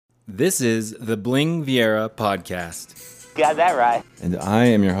This is the Bling Vieira podcast. Got that right. And I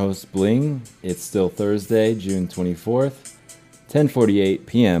am your host, Bling. It's still Thursday, June 24th, 10:48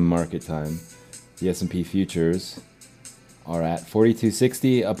 p.m. market time. The S&P futures are at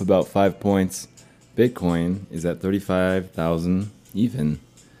 4260, up about 5 points. Bitcoin is at 35,000 even.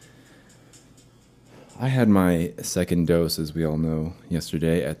 I had my second dose, as we all know,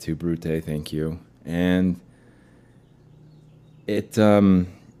 yesterday at Tu Brute, thank you. And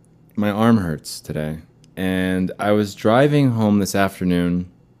my arm hurts today. And I was driving home this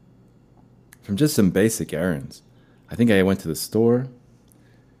afternoon from just some basic errands. I think I went to the store,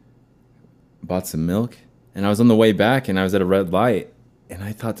 bought some milk, and I was on the way back and I was at a red light. And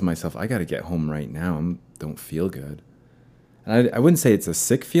I thought to myself, I got to get home right now. I don't feel good. And I wouldn't say it's a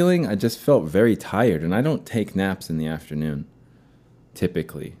sick feeling. I just felt very tired. And I don't take naps in the afternoon,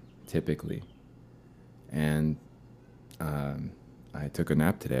 typically. And I took a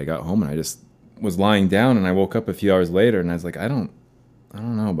nap today. I got home and I just was lying down, and I woke up a few hours later and I was like, I don't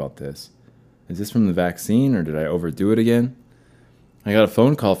know about this. Is this from the vaccine, or did I overdo it again? I got a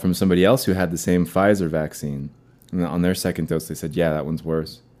phone call from somebody else who had the same Pfizer vaccine. And on their second dose, they said, yeah, that one's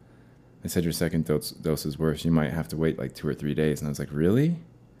worse. They said, your second dose is worse. You might have to wait like 2 or 3 days. And I was like, really?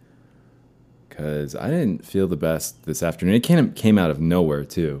 Because I didn't feel the best this afternoon. It came out of nowhere,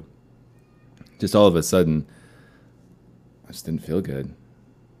 too. Just all of a sudden, I just didn't feel good.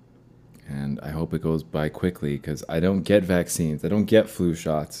 And I hope it goes by quickly, because I don't get vaccines. I don't get flu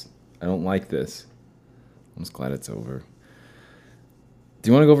shots. I don't like this. I'm just glad it's over. Do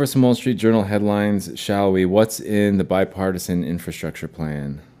you want to go over some Wall Street Journal headlines, shall we? What's in the bipartisan infrastructure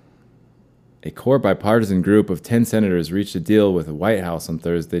plan? A core bipartisan group of 10 senators reached a deal with the White House on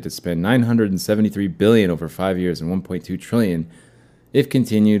Thursday to spend $973 billion over 5 years and $1.2 trillion if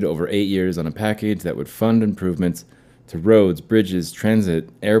continued over 8 years on a package that would fund improvements to roads, bridges, transit,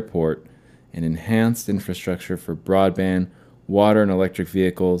 airport, and enhanced infrastructure for broadband, water, and electric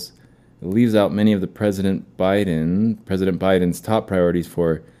vehicles. It leaves out many of the President Biden's top priorities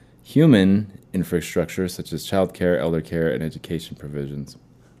for human infrastructure, such as child care, elder care, and education provisions.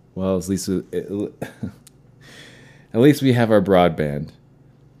 Well, at least we have our broadband.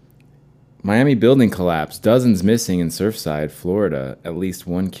 Miami building collapse, dozens missing in Surfside, Florida, at least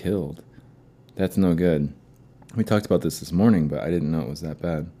 1 killed. That's no good. We talked about this morning, but I didn't know it was that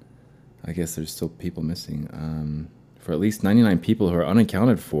bad. I guess there's still people missing. For at least 99 people who are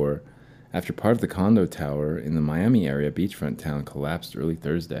unaccounted for after part of the condo tower in the Miami area beachfront town collapsed early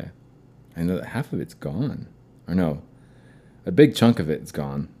Thursday. I know that half of it's gone. Or no, a big chunk of it is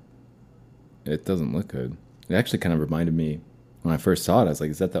gone. It doesn't look good. It actually kind of reminded me, when I first saw it, I was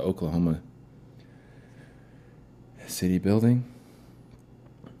like, is that the Oklahoma City building?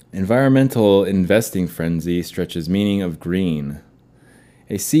 Environmental investing frenzy stretches meaning of green.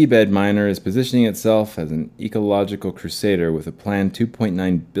 A seabed miner is positioning itself as an ecological crusader with a planned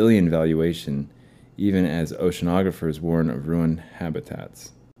 $2.9 billion valuation, even as oceanographers warn of ruined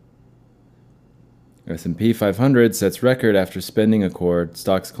habitats. S&P 500 sets record after spending accord.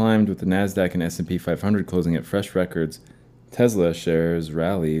 Stocks climbed with the Nasdaq and S&P 500 closing at fresh records. Tesla shares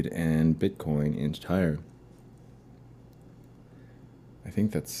rallied and Bitcoin inched higher. I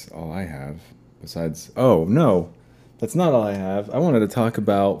think that's all I have. Besides, oh no, that's not all I have. I wanted to talk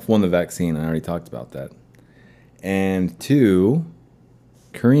about, one, the vaccine. I already talked about that. And 2,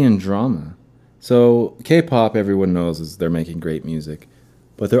 Korean drama. So K-pop, everyone knows, they're making great music.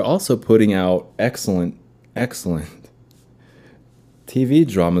 But they're also putting out excellent TV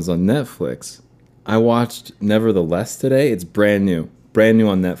dramas on Netflix. I watched Nevertheless today. It's brand new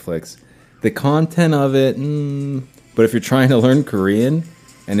on Netflix. The content of it, but if you're trying to learn Korean,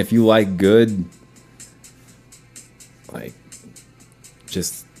 and if you like good, like,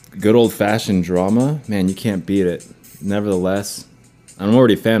 just good old-fashioned drama, man, you can't beat it. Nevertheless, I'm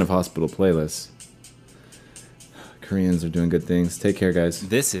already a fan of Hospital Playlists. Koreans are doing good things. Take care, guys.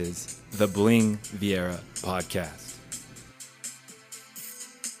 This is the Bling Vieira podcast.